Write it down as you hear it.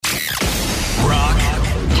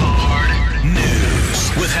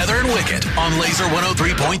on Laser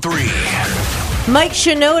 103.3. Mike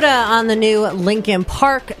Shinoda on the new Linkin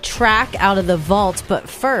Park track, Out of the Vault. But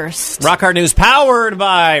first, Rock Hard News powered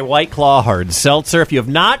by White Claw Hard Seltzer. If you have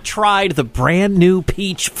not tried the brand new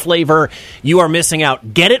peach flavor, you are missing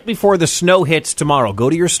out. Get it before the snow hits tomorrow. Go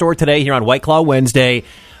to your store today here on White Claw Wednesday.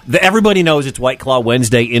 Everybody knows it's White Claw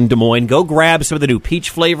Wednesday in Des Moines. Go grab some of the new peach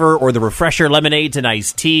flavor or the refresher lemonades and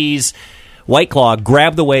iced teas. White Claw,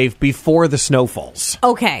 grab the wave before the snow falls.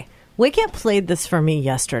 okay, Wicket played this for me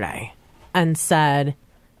yesterday and said,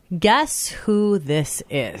 guess who this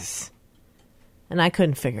is? And I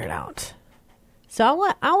couldn't figure it out. So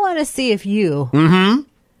I want to see if you,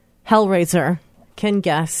 Hellraiser, can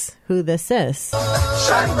guess who this is.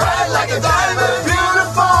 Shine bright like a diamond,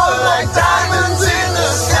 beautiful like diamonds in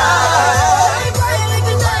the sky.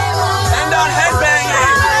 And on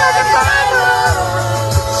headbanging like a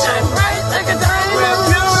diamond. Shine bright like a diamond, we're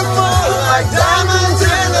beautiful like diamonds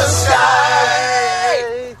in the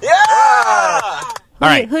sky. Yeah! All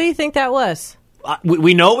right. Who do you think that was?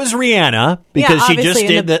 We know it was Rihanna because she just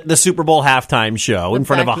obviously, did the Super Bowl halftime show in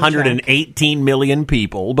front of backing 118 million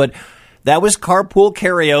people. But that was Carpool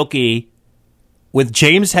Karaoke with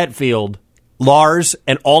James Hetfield, Lars,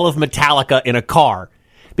 and all of Metallica in a car.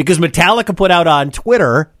 Because Metallica put out on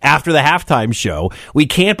Twitter after the halftime show, we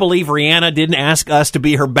can't believe Rihanna didn't ask us to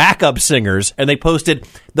be her backup singers. And they posted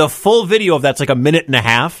the full video of that's like a minute and a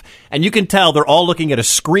half. And you can tell they're all looking at a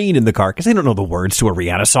screen in the car because they don't know the words to a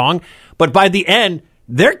Rihanna song. But by the end,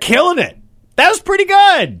 they're killing it. That was pretty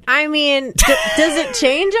good. I mean, does it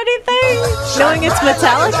change anything knowing it's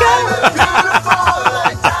Metallica?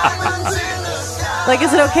 Like,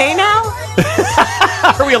 is it okay now?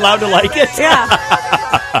 Are we allowed to like it? Yeah.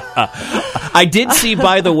 I did see,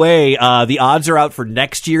 by the way, the odds are out for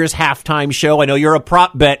next year's halftime show. I know you're a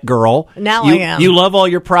prop bet girl. Now I am. You love all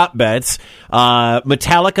your prop bets.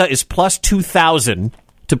 Metallica is plus 2,000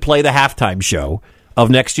 to play the halftime show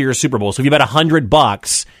of next year's Super Bowl. So if you bet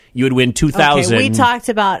 $100, you would win 2,000. Okay, we talked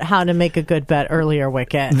about how to make a good bet earlier,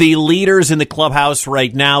 Wicket. The leaders in the clubhouse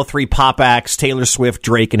right now, 3 pop acts, Taylor Swift,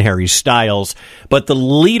 Drake, and Harry Styles. But the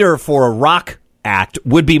leader for a rock act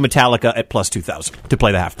would be Metallica at plus 2,000 to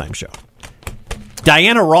play the halftime show.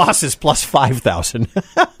 Diana Ross is plus 5,000.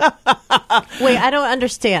 Wait, I don't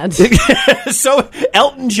understand. So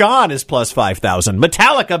Elton John is plus 5,000.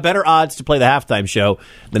 Metallica, better odds to play the halftime show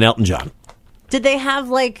than Elton John. Did they have,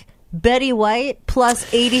 like, Betty White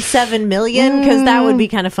plus 87 million? Because that would be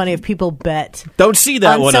kind of funny if people bet Don't see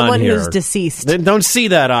that on one someone on here. who's deceased. Don't see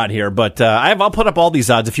that on here, but I'll put up all these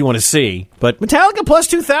odds if you want to see. But Metallica plus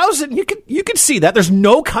 2,000, you could see that. There's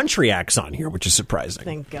no country acts on here, which is surprising.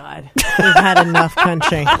 Thank God. We've had enough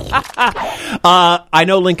country. I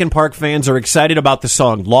know Linkin Park fans are excited about the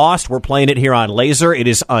song Lost. We're playing it here on Laser. It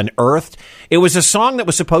is Unearthed. It was a song that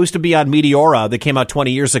was supposed to be on Meteora that came out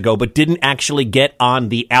 20 years ago, but didn't actually get on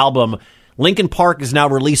the album. Linkin Park is now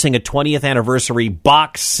releasing a 20th anniversary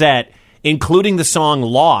box set, including the song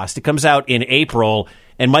Lost. It comes out in April,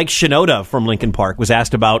 and Mike Shinoda from Linkin Park was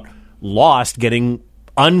asked about Lost getting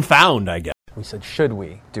unfound, I guess. We said, should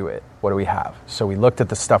we do it? What do we have? So we looked at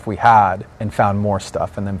the stuff we had and found more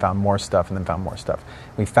stuff and then found more stuff and then found more stuff.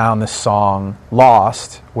 We found this song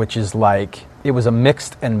Lost, which is like, it was a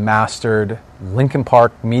mixed and mastered Linkin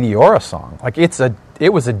Park Meteora song. Like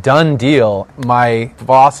it was a done deal. My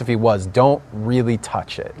philosophy was don't really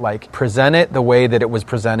touch it. Like present it the way that it was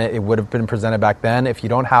presented. It would have been presented back then. If you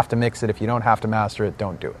don't have to mix it, if you don't have to master it,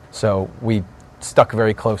 don't do it. So we stuck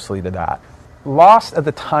very closely to that. Lost at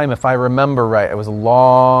the time, if I remember right, it was a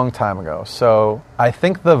long time ago. So I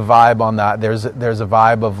think the vibe on that, there's a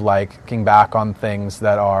vibe of like looking back on things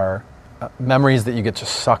that are memories that you get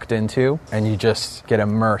just sucked into and you just get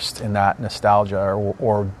immersed in that nostalgia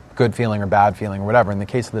or good feeling or bad feeling or whatever. In the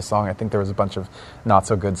case of this song, I think there was a bunch of not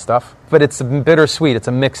so good stuff. But it's bittersweet. It's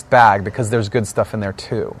a mixed bag because there's good stuff in there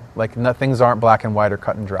too. Like things aren't black and white or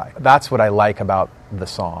cut and dry. That's what I like about the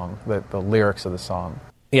song, the lyrics of the song.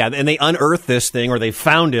 Yeah, and they unearthed this thing, or they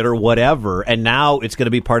found it, or whatever, and now it's going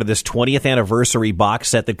to be part of this 20th anniversary box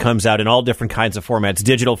set that comes out in all different kinds of formats,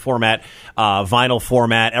 digital format, vinyl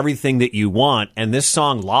format, everything that you want, and this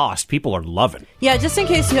song, Lost, people are loving. Yeah, just in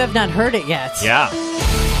case you have not heard it yet. Yeah.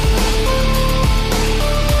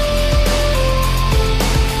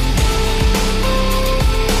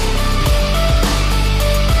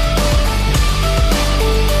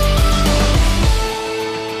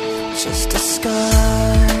 Just a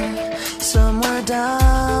scar somewhere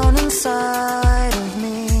down inside of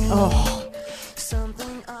me. Oh.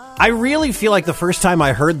 I really feel like the first time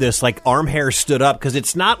I heard this, like arm hair stood up, because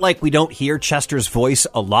it's not like we don't hear Chester's voice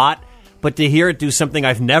a lot, but to hear it do something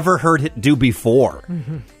I've never heard it do before.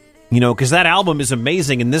 Mm-hmm. You know, because that album is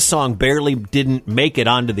amazing, and this song barely didn't make it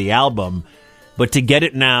onto the album. But to get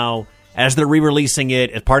it now, as they're re-releasing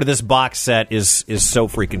it, as part of this box set, is so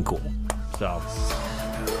freaking cool. So,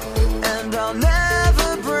 And I'll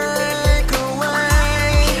never break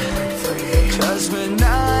away, 'cause when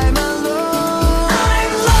I'm alone,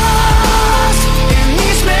 I'm lost in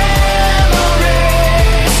these memories,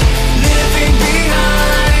 living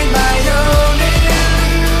behind my own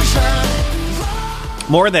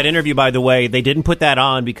illusion. more of that interview, by the way, they didn't put that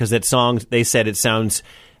on because that song, they said it sounds,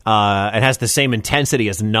 it has the same intensity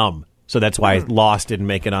as Numb. So that's why Lost didn't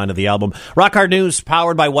make it onto the album. Rock Hard News,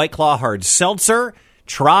 powered by White Claw Hard Seltzer.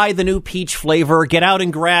 Try the new peach flavor. Get out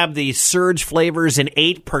and grab the Surge flavors in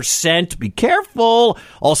 8%. Be careful.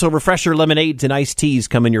 Also, Refresher lemonades and iced teas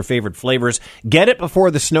come in your favorite flavors. Get it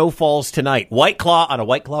before the snow falls tonight. White Claw on a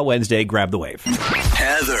White Claw Wednesday. Grab the wave.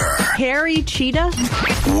 Heather. Harry Cheetah?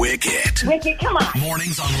 Wicket. Wicket, come on.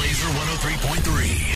 Mornings on Laser 103.3.